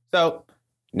that. So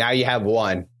now you have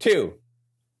 1, 2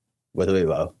 with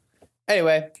Lilo.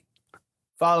 Anyway,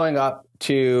 following up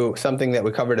to something that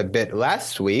we covered a bit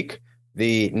last week,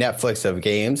 the Netflix of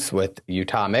games with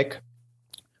Utomic,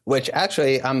 which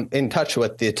actually I'm in touch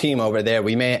with the team over there.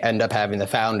 We may end up having the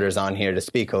founders on here to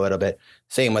speak a little bit.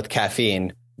 Same with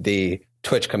Caffeine, the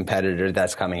Twitch competitor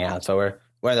that's coming out. So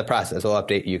we're in the process. We'll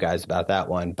update you guys about that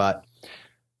one. But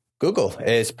Google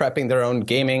is prepping their own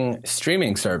gaming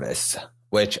streaming service,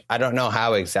 which I don't know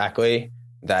how exactly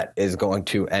that is going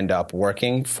to end up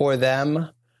working for them.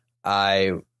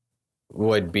 I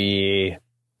would be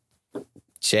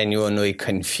genuinely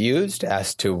confused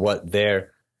as to what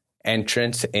their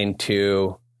entrance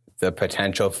into the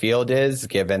potential field is,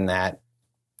 given that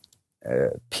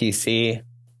PC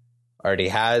already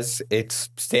has its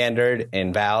standard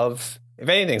in Valve. If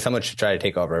anything, someone should try to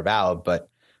take over Valve, but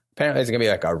apparently it's going to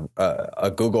be like a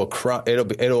Google Chrome.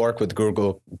 It'll work with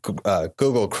Google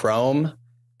Chrome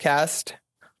Cast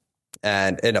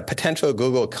and in a potential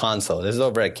Google console. This is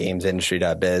over at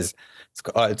gamesindustry.biz.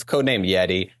 It's codenamed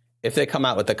Yeti. If they come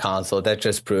out with a console, that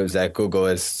just proves that Google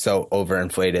is so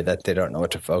overinflated that they don't know what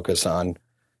to focus on.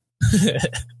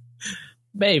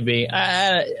 Maybe.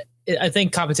 I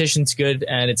think competition's good,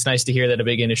 and it's nice to hear that a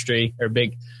big industry or a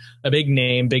big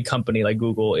name, big company like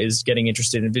Google is getting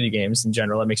interested in video games in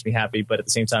general. That makes me happy. But at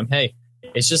the same time, hey,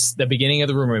 it's just the beginning of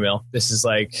the rumor mill. This is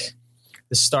like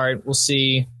the start. We'll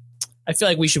see. I feel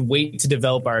like we should wait to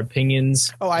develop our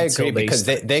opinions. Oh, I agree, because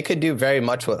they could do very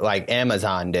much what like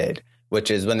Amazon did,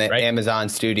 which is when the Amazon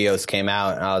Studios came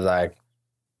out, and I was like,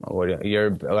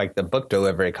 you're like the book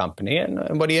delivery company,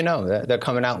 and what do you know? They're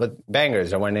coming out with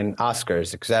bangers, they're winning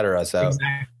Oscars, etc. So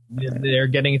they're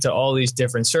getting into all these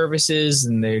different services,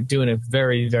 and they're doing a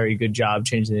very, very good job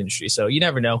changing the industry. So you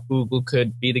never know. Google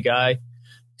could be the guy,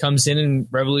 comes in and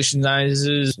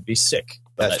revolutionizes. It'd be sick.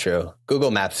 That's true.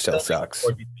 Google Maps still sucks.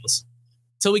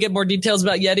 Until we get more details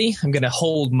about Yeti, I'm going to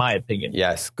hold my opinion.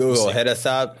 Yes, Google, hit us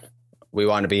up. We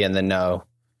want to be in the know.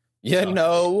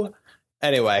 Know.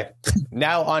 Anyway,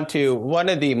 now on to one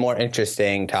of the more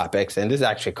interesting topics, and this is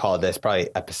actually called this probably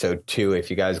episode 2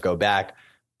 if you guys go back,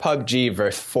 PUBG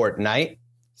versus Fortnite.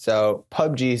 So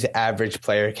PUBG's average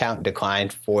player count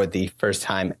declined for the first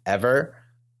time ever,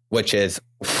 which is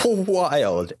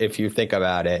wild if you think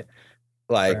about it.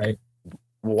 Like,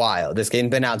 wild. This game's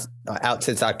been out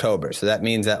since October, so that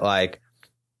means that like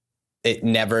it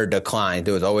never declined.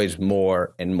 There was always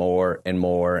more and more and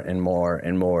more and more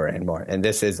and more and more. And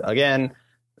this is, again,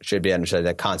 should be understood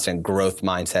that constant growth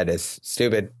mindset is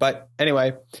stupid. But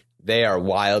anyway, they are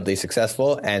wildly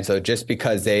successful. And so just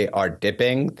because they are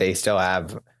dipping, they still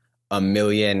have 1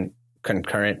 million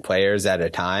concurrent players at a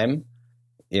time,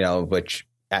 which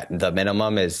at the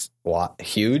minimum is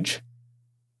huge.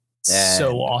 And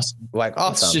so awesome. Like,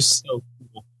 awesome. It's just so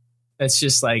cool. It's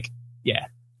just like, yeah.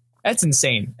 That's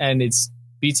insane, and it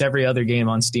beats every other game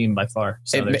on Steam by far.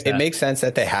 So it makes sense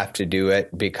that they have to do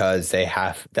it because they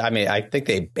have. I mean, I think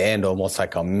they banned almost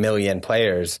like 1 million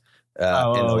players in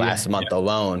the last month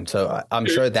alone. So I'm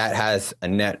sure that has a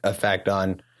net effect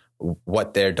on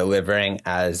what they're delivering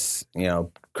as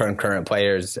concurrent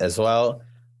players as well.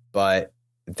 But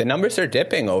the numbers are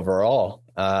dipping overall.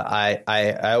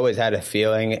 I always had a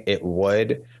feeling it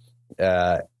would.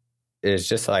 It's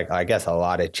just like, I guess, a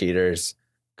lot of cheaters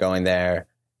going there,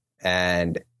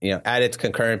 and at its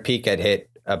concurrent peak, it hit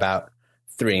about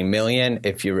 3 million,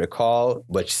 if you recall,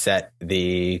 which set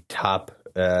the top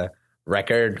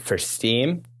record for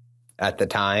Steam at the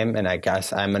time. And I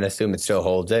guess I'm going to assume it still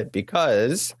holds it,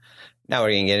 because now we're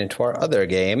going to get into our other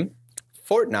game.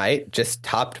 Fortnite just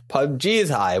topped PUBG's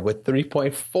high with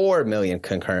 3.4 million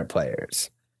concurrent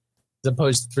players, as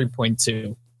opposed to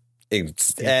 3.2.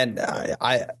 And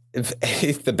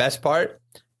the best part,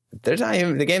 the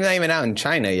game's not even out in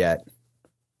China yet.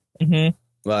 Mm-hmm.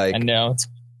 Like, I know it's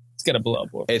gonna blow up.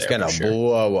 It's gonna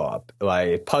blow up.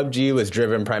 Like, PUBG was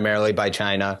driven primarily by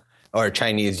China or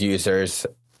Chinese users,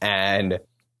 and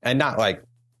not like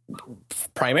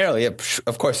primarily.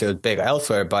 Of course, it was big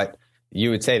elsewhere, but you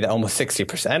would say that almost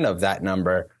 60% of that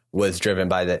number was driven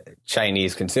by the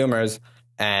Chinese consumers,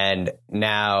 and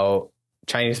now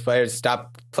Chinese players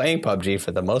stopped playing PUBG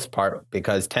for the most part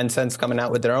because Tencent's coming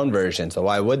out with their own version. So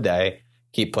why would they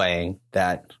keep playing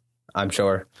that? I'm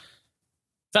sure.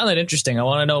 Found that interesting. I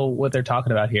want to know what they're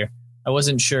talking about here. I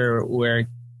wasn't sure where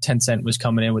Tencent was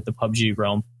coming in with the PUBG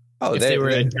realm. Oh, if they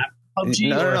were PUBG?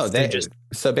 No. They just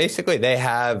So basically, they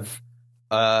have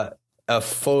a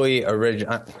fully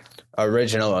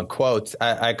original in quotes.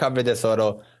 I covered this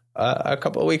a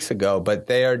couple of weeks ago, but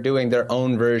they are doing their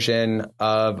own version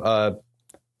of a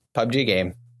PUBG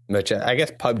game, which I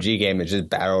guess PUBG game is just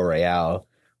battle royale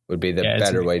would be the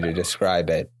better way to describe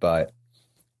it. But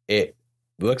it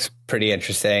looks pretty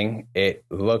interesting. It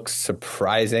looks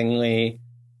surprisingly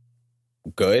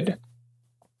good,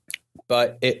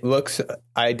 but it looks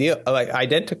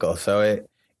identical. So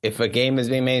if a game is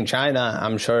being made in China,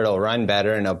 I'm sure it'll run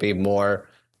better and it'll be more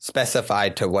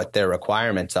specified to what their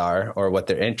requirements are or what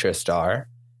their interests are.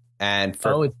 And it's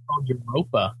called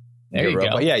Europa. There you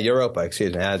go. Yeah, Europa.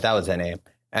 Excuse me, that was the name.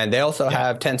 And they also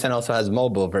have Tencent also has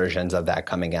mobile versions of that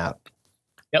coming out.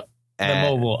 Yep, and the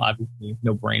mobile obviously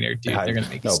no brainer, dude. They're gonna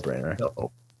make no brainer.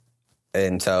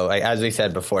 And so, as we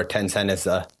said before, Tencent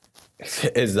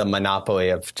is the monopoly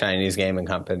of Chinese gaming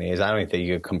companies. I don't think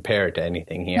you could compare it to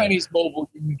anything here. Chinese mobile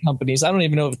gaming companies. I don't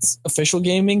even know if it's official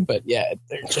gaming, but yeah,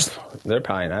 they're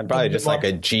probably just like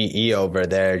a GE over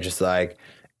there, just like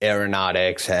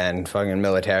aeronautics and fucking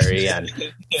military and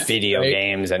video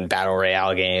games and battle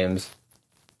royale games.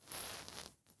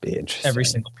 Be interesting. Every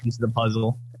single piece of the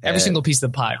puzzle. Every single piece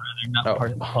of the pie, rather, not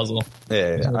part of the puzzle.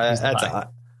 Yeah, that's an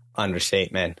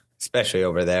understatement, especially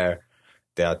over there.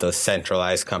 Those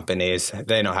centralized companies,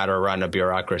 they know how to run a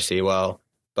bureaucracy well.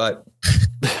 But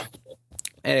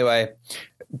anyway,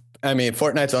 I mean,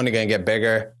 Fortnite's only going to get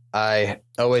bigger. I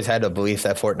always had a belief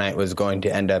that Fortnite was going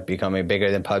to end up becoming bigger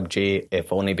than PUBG,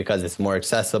 if only because it's more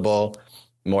accessible,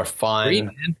 more fun. Free,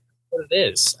 man. What it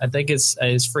is. I think it's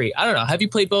free. I don't know. Have you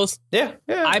played both? Yeah.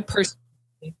 I personally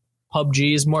think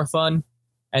PUBG is more fun,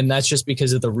 and that's just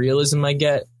because of the realism I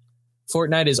get.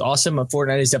 Fortnite is awesome, but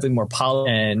Fortnite is definitely more polished,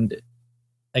 and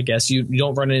I guess you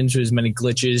don't run into as many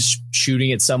glitches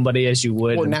shooting at somebody as you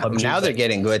would. Well, now they're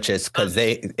getting glitches because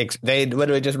they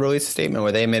literally just released a statement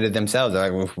where they admitted themselves,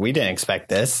 like, well, we didn't expect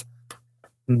this.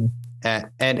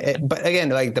 Mm-hmm. But again,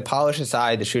 like the polish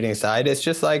aside, the shooting aside, it's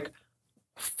just like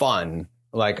fun.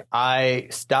 Like I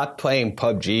stopped playing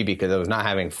PUBG because I was not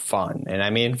having fun, and I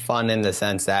mean fun in the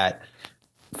sense that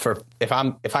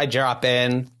if I drop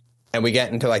in and we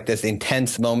get into like this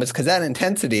intense moments, because that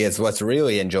intensity is what's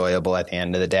really enjoyable at the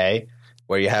end of the day,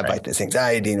 where you have like this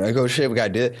anxiety and like, oh shit, we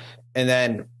gotta do it,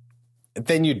 and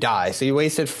then you die. So you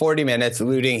wasted 40 minutes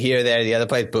looting here, there, the other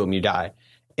place, boom, you die.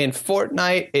 In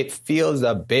Fortnite, it feels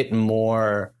a bit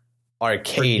more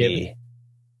arcadey.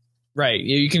 Right.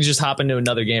 You can just hop into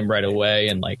another game right away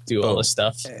and like do all this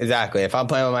stuff. Exactly. If I'm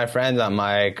playing with my friends, I'm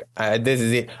like, this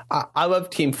is it. I love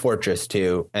Team Fortress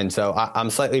 2. And so I'm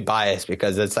slightly biased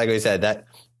because it's like we said, that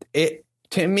it,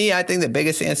 to me, I think the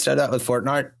biggest thing that stood out with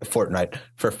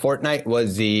Fortnite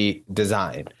was the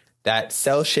design. That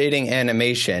cell shading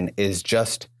animation is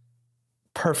just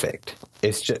perfect.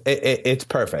 It's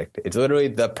perfect. It's literally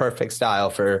the perfect style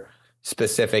for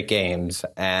specific games.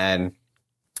 And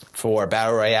for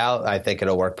Battle Royale, I think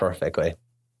it'll work perfectly.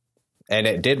 And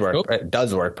it did work. Cool. It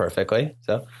does work perfectly.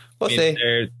 So we'll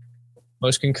see.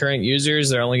 Most concurrent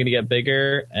users are only going to get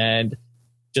bigger. And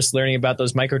just learning about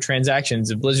those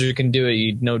microtransactions, if Blizzard can do it,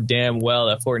 you know damn well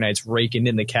that Fortnite's raking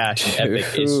in the cash.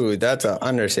 Ooh, that's an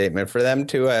understatement for them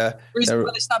to. Reason why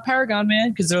they stopped Paragon,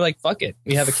 man, because they're like, fuck it.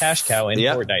 We have a cash cow in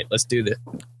Fortnite. Let's do this.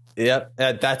 Yep,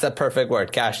 that's a perfect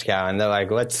word, cash cow. And they're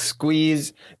like, let's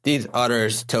squeeze these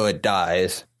udders till it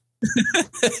dies.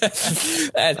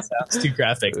 That sounds too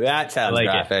graphic. That sounds like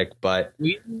graphic, but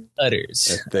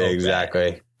udders.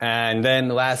 Exactly. And then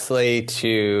lastly,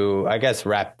 to, I guess,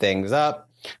 wrap things up,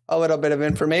 a little bit of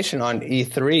information on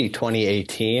E3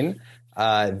 2018.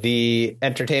 The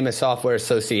Entertainment Software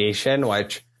Association,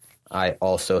 which I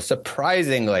also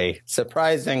surprisingly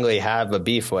have a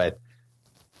beef with.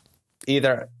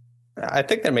 I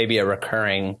think there may be a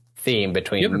recurring theme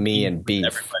between me and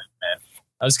beef.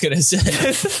 I was going to say.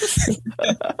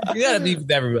 You got to beef with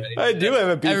everybody. I do have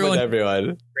a beef with everyone.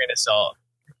 Grain of salt.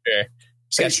 Fair.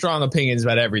 Just got strong opinions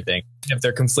about everything. If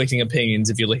they're conflicting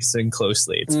opinions, if you listen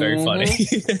closely, it's very funny.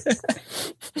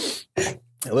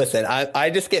 Listen, I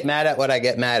just get mad at what I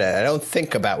get mad at. I don't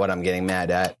think about what I'm getting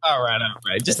mad at. All right.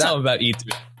 Just tell them about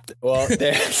E3. Well,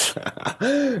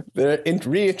 they're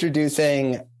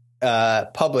reintroducing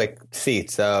public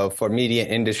seats. So for media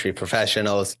industry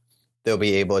professionals, they'll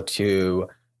be able to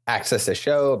access the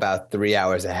show about 3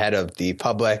 hours ahead of the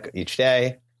public each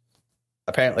day.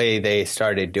 Apparently, they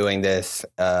started doing this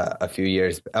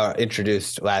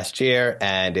introduced last year,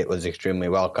 and it was extremely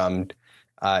welcomed.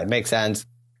 It makes sense.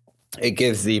 It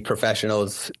gives the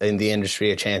professionals in the industry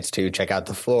a chance to check out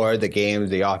the floor, the games,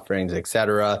 the offerings,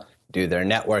 etc., do their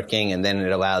networking, and then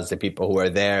it allows the people who are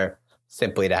there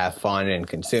simply to have fun and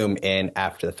consume in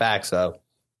after the fact. So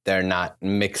they're not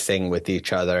mixing with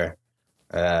each other,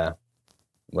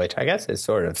 which I guess is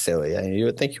sort of silly. I mean, you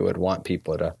would think you would want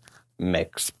people to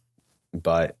mix,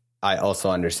 but I also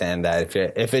understand that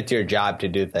if it's your job to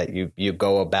do that, you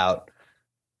go about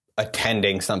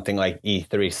attending something like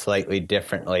E3 slightly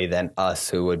differently than us,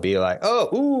 who would be like,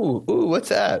 oh, ooh, what's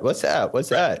that? What's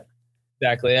that?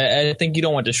 Exactly. I think you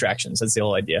don't want distractions. That's the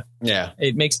whole idea. Yeah.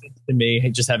 It makes sense to me,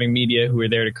 just having media who are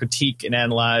there to critique and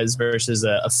analyze versus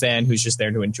a fan who's just there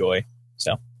to enjoy.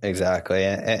 So exactly.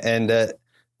 And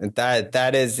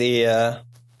that is the,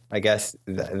 I guess,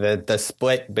 the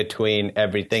split between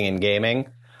everything in gaming.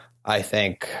 I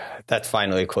think that's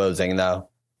finally closing, though.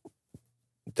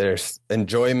 There's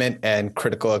enjoyment and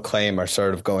critical acclaim are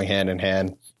sort of going hand in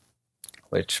hand,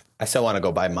 which I still want to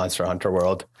go buy Monster Hunter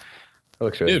World. It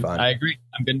looks really fun. I agree.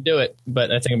 I'm going to do it,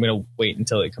 but I think I'm going to wait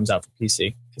until it comes out for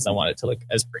PC because I want it to look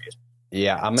as pretty as.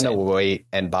 Yeah, I'm going to wait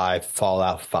and buy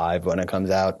Fallout 5 when it comes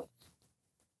out.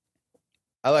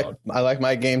 I like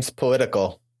my games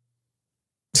political.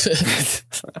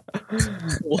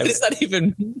 What does that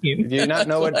even mean? Do you not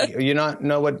know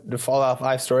what the Fallout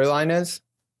 5 storyline is?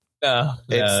 No.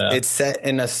 It's set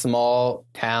in a small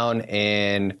town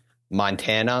in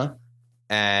Montana,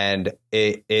 and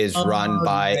it is run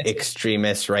by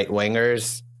extremist right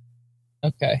wingers.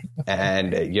 Okay.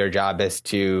 And your job is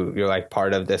you're like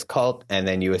part of this cult, and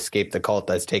then you escape the cult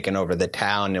that's taken over the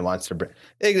town and wants to.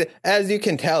 As you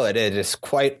can tell, it is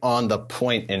quite on the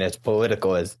point in its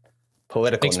politicalness.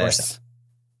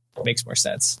 Makes more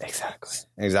sense.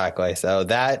 Exactly. So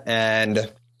that,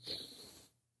 and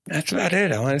that's about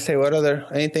it. I want to say,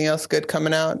 anything else good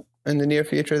coming out in the near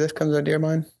future? This comes out to your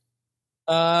mind?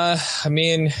 I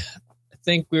mean, I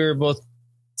think we were both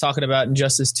talking about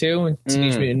Injustice 2 and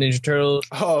Teenage Mutant Ninja Turtles.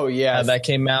 Oh yeah, that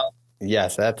came out.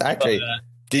 Yes, that's actually.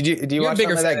 Do you watch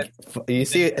some of that? You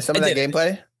see some of that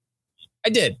gameplay? I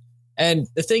did, and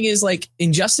the thing is, like,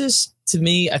 Injustice to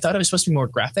me, I thought it was supposed to be more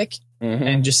graphic,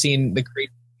 and just seeing the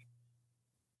great.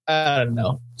 I don't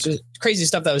know, just crazy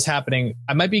stuff that was happening.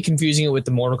 I might be confusing it with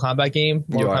the Mortal Kombat game,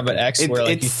 Mortal Kombat X, where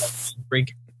like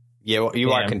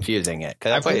you are confusing it.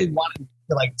 I really wanted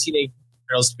like teenage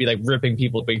girls to be like ripping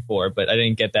people big for, but I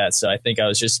didn't get that. So I think I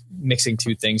was just mixing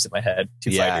two things in my head,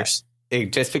 two fighters.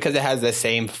 Just because it has the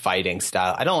same fighting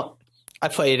style. I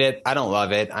played it. I don't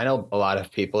love it. I know a lot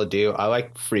of people do. I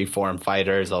like freeform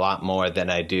fighters a lot more than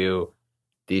I do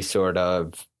these sort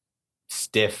of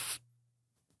stiff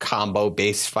combo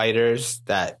based fighters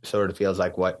that sort of feels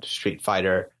like what Street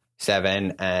Fighter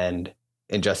 7 and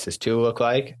Injustice 2 look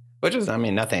like, which is, I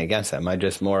mean, nothing against them. I'm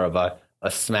just more of a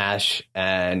Smash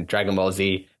and Dragon Ball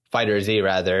Z, Fighter Z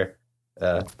rather,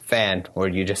 fan, where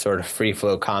you just sort of free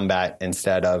flow combat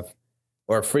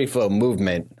or free flow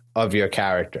movement of your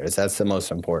characters. That's the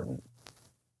most important.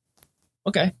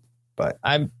 Okay. But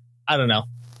I don't know.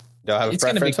 Do I have a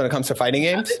preference when it comes to fighting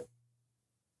games?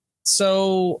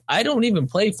 So I don't even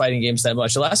play fighting games that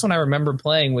much. The last one I remember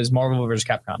playing was Marvel vs.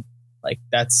 Capcom. Like,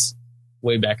 that's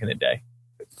way back in the day.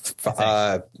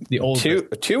 The old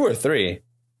two or three?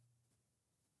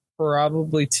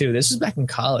 Probably 2. This was back in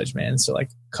college, man. So like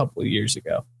a couple of years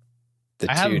ago.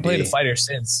 I haven't played a fighter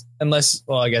since, unless,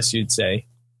 well, I guess you'd say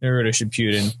Naruto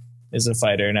Shippuden is a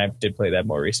fighter, and I did play that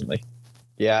more recently.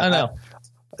 Yeah, I know.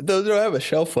 Those don't have a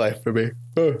shelf life for me.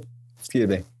 Excuse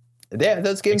me.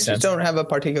 Those games just don't have a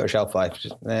particular shelf life.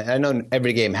 I know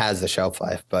every game has a shelf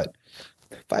life, but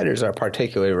fighters are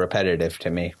particularly repetitive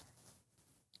to me.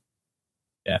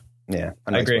 Yeah,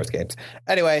 I agree. Sports games.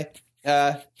 Anyway,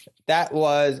 that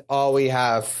was all we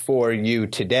have for you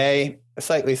today. A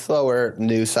slightly slower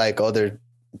news cycle. There's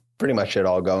pretty much it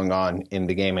all going on in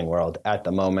the gaming world at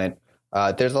the moment.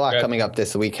 There's a lot coming up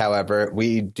this week, however.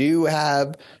 We do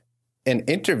have an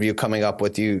interview coming up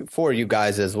for you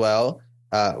guys as well.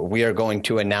 We are going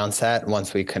to announce that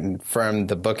once we confirm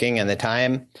the booking and the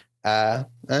time.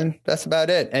 And that's about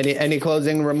it. Any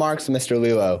closing remarks, Mr.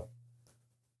 Lilo?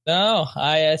 No,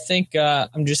 I think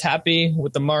I'm just happy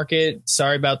with the market.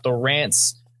 Sorry about the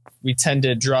rants. We tend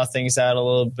to draw things out a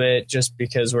little bit just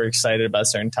because we're excited about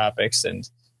certain topics and,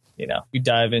 we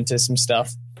dive into some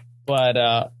stuff.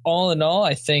 But all in all,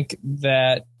 I think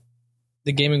that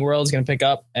the gaming world is going to pick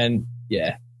up. And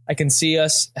yeah, I can see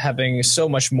us having so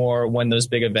much more when those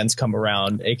big events come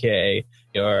around, aka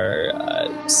your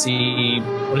what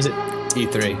is it?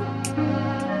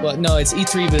 E3. Well, no, it's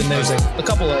E3, but then there's a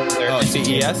couple other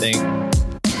CES thing.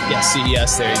 Yeah,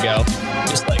 CES. There you go.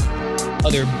 Just like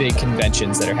other big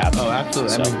conventions that are happening. Oh,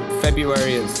 absolutely. So, I mean,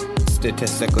 February is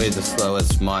statistically the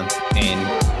slowest month in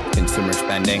consumer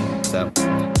spending. So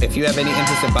if you have any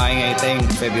interest in buying anything,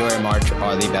 February and March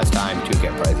are the best time to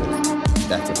get prices.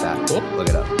 That's a fact. Cool. Look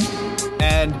it up.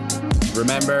 And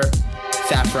remember,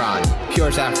 saffron,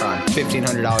 pure saffron,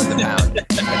 $1,500 a pound.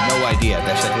 I had no idea.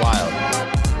 That shit's wild.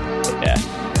 Yeah.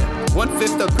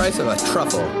 1/5 the price of a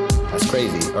truffle. That's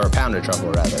crazy. Or a pound of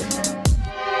truffle, rather.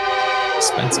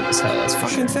 Expensive as hell. That's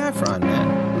fucking saffron,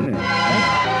 man.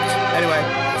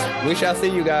 Anyway, we shall see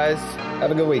you guys.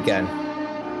 Have a good weekend.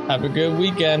 Have a good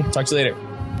weekend. Talk to you later.